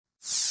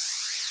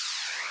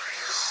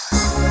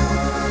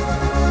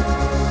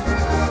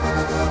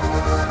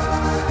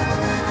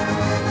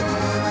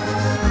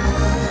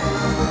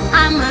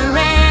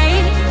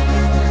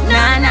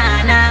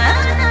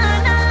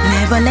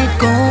never let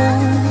go,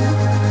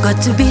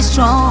 got to be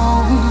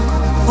strong,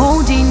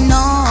 holding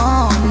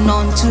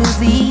on to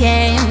the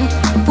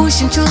end,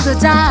 pushing through the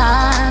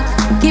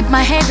dark, keep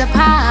my head up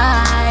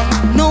high,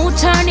 no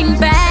turning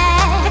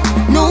back,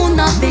 no,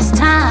 not this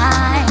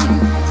time.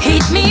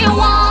 Hit me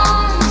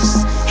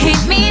once, hit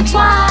me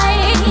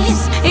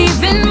twice,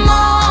 even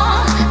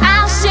more,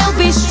 I'll still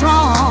be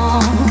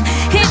strong.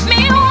 Hit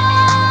me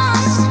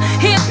once,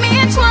 hit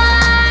me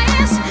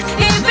twice,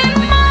 even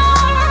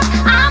more,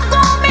 I'm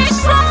gonna be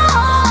strong.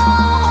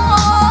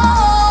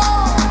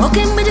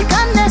 Okay, me the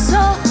kindness,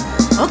 oh,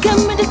 okay,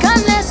 me the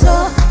kindness,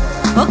 oh,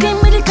 okay,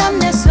 me the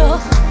kindness, oh,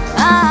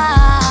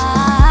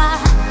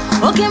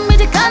 okay, me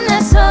the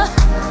kindness, oh,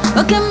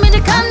 okay, me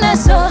the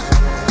kindness, oh,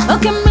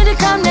 okay, me the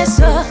kindness,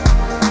 oh,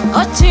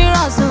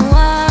 cheers, oh.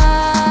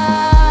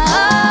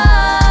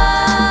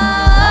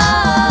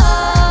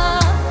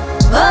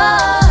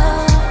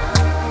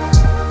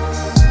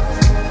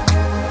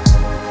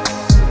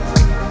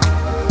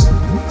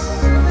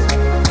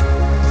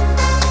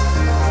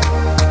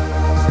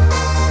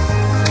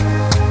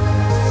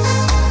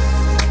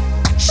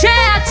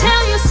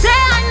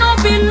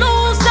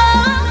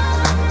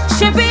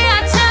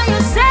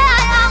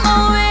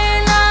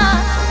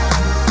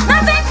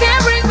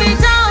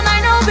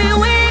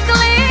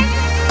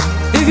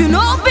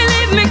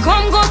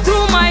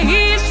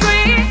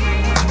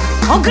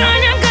 Oh, girl,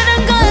 you're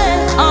gonna go.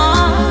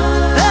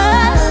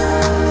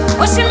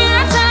 What's your mean?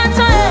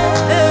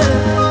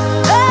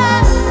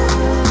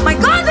 My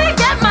God, they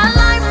get my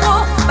life,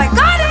 oh. My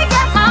God, they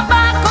get my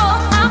back, oh.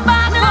 My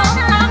back, oh,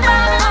 my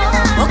back,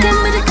 oh. Okay,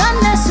 me the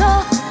kindness, oh.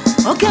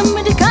 Okay,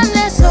 me the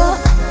kindness, oh.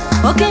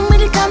 Okay, me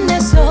the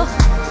kindness, oh.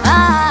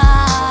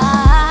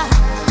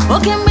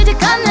 Okay, me the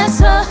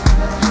kindness, oh.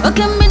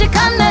 Okay, me the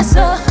kindness,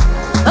 oh.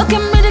 Okay,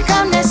 me the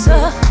kindness,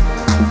 oh.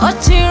 Oh,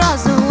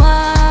 cheers, oh.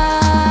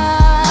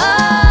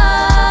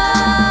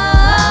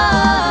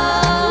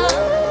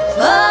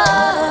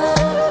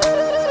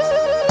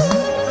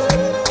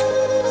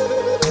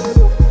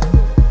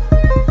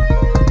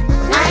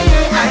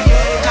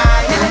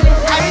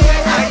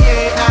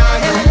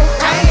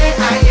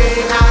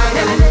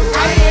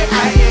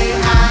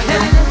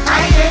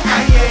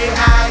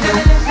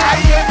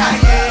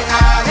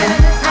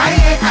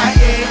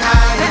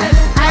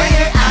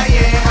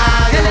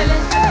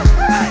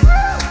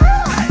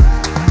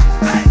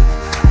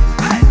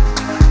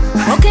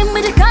 Okay,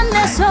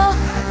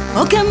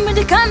 me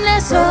the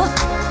kindness, oh.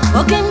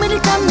 Okay, me the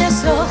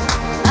kindness, oh.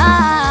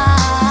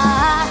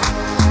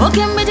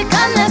 Okay, me the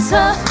kindness,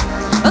 oh.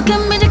 Okay,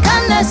 me the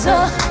kindness,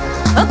 oh.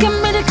 Okay,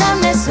 me the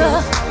kindness,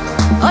 oh.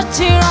 Oh,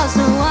 cheers,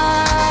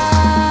 oh.